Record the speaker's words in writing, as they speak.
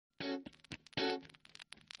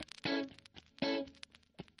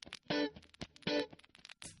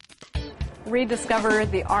Rediscover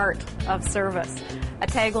the art of service, a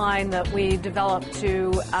tagline that we developed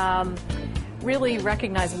to really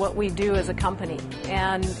recognize what we do as a company,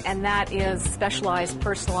 and that is specialized,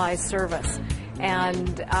 personalized service.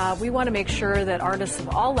 And we want to make sure that artists of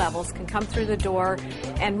all levels can come through the door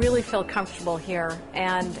and really feel comfortable here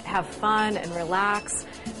and have fun and relax.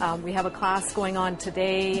 We have a class going on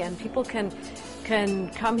today, and people can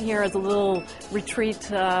come here as a little retreat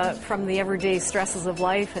from the everyday stresses of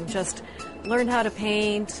life and just learn how to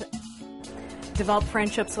paint, develop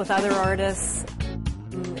friendships with other artists,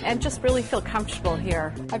 and just really feel comfortable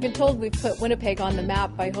here. I've been told we've put Winnipeg on the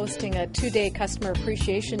map by hosting a 2-day customer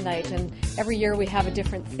appreciation night, and every year we have a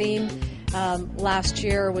different theme. Last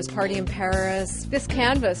year was Party in Paris. This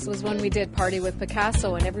canvas was when we did Party with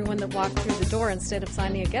Picasso, and everyone that walked through the door, instead of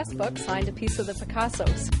signing a guest book, signed a piece of the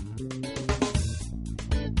Picassos.